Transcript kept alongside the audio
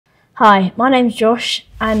Hi, my name's Josh,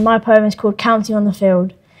 and my poem is called Counting on the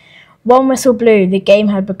Field. One whistle blew, the game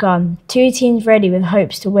had begun. Two teams ready with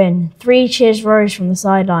hopes to win. Three cheers rose from the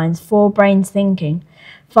sidelines, four brains thinking.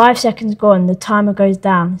 5 seconds gone, the timer goes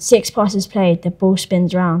down. 6 passes played, the ball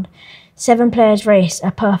spins round. 7 players race, a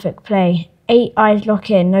perfect play. 8 eyes lock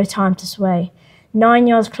in, no time to sway. 9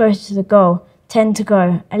 yards closer to the goal, 10 to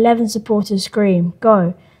go. 11 supporters scream,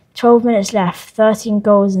 go. 12 minutes left, 13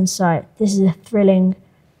 goals in sight. This is a thrilling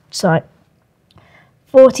sight.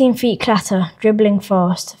 14 feet clatter, dribbling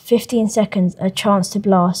fast. 15 seconds, a chance to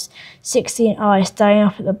blast. 16 eyes staring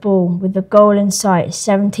up at the ball with the goal in sight.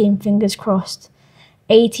 17 fingers crossed.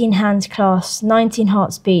 18 hands clasped. 19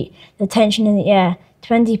 hearts beat. The tension in the air.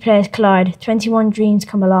 20 players collide. 21 dreams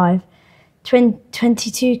come alive.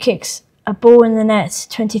 22 kicks, a ball in the net.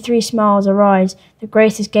 23 smiles arise. The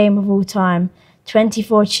greatest game of all time.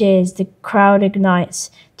 24 cheers, the crowd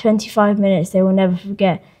ignites. 25 minutes they will never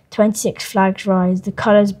forget. 26 flags rise, the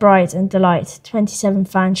colours bright and delight. 27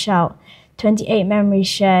 fans shout, 28 memories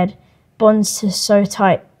shared, bonds so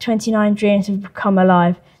tight. 29 dreams have become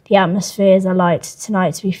alive, the atmosphere is alight.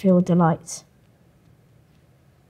 Tonight we feel delight.